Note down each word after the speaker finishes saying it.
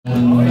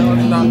No,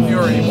 it's not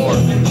pure anymore.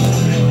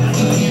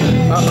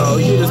 Uh-oh,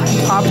 you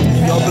just popped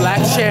your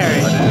black cherry.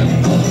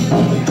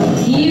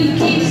 You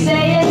keep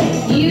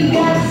saying you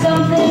got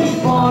something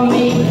for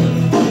me,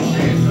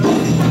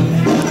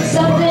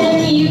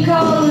 something you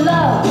call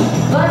love,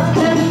 but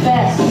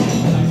confess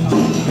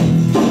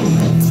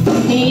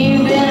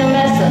you've been a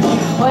messin'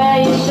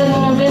 where you shouldn't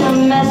have been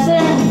a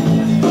messin',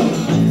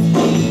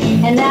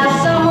 and now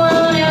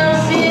someone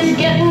else is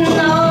getting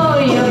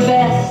all your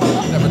best.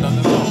 Never done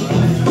this song.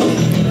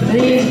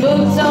 These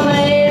boots are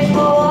made for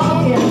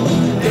walking,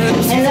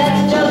 and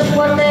that's just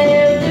what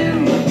they'll do.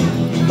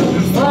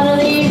 One of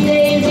these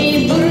days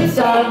these boots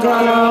are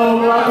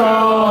gonna walk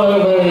all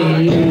over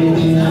you.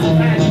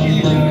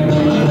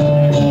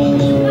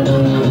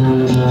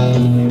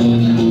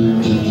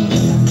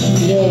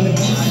 Yeah.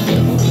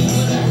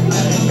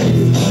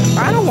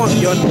 I don't want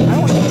your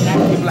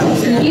black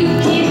cherry. You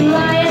keep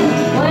lying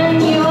when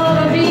you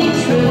ought to be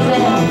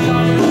truthing,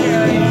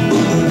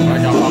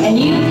 and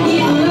you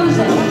keep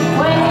losing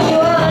when you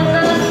ought to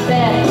not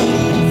bet.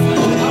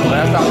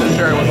 Last time this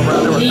cherry was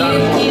around, there were You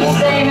dinosaurs. keep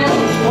saying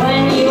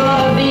when you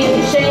ought to be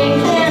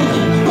changing.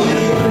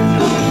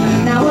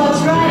 Now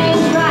what's right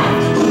is right,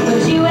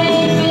 but you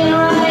ain't been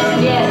right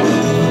yet.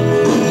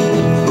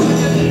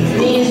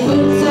 These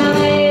boots are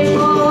made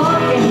for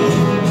walking,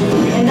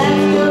 and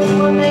that's just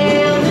what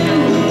they'll do.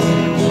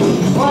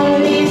 One of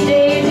these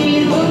days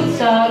these boots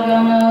are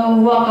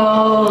gonna walk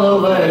all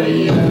over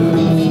you.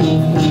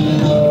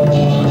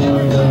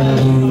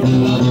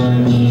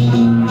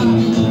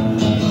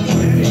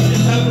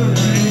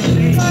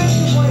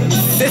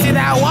 Sissy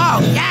that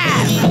walk,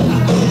 yeah!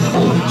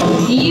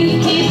 You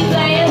keep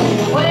playing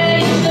where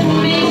you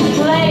shouldn't be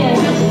playing,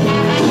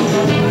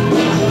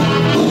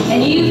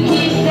 and you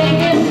keep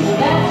thinking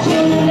that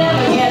you'll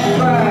never get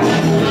burned.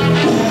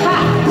 Ha!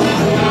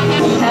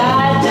 I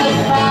just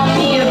found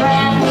me a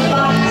brand new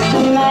box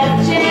of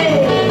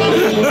matches,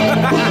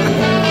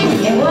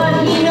 and what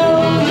he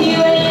knows you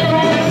ain't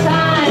had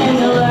time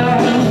to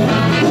learn.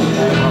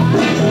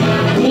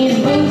 These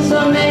boots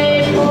are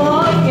made for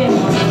walking,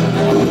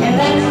 and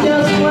that's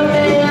just what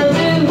they'll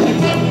do.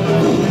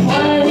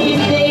 One of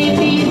these days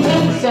these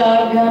boots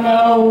are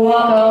gonna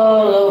walk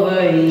all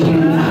over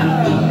you.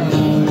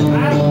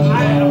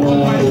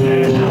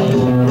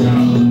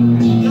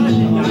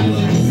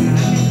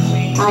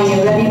 Are you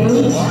ready,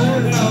 Boots?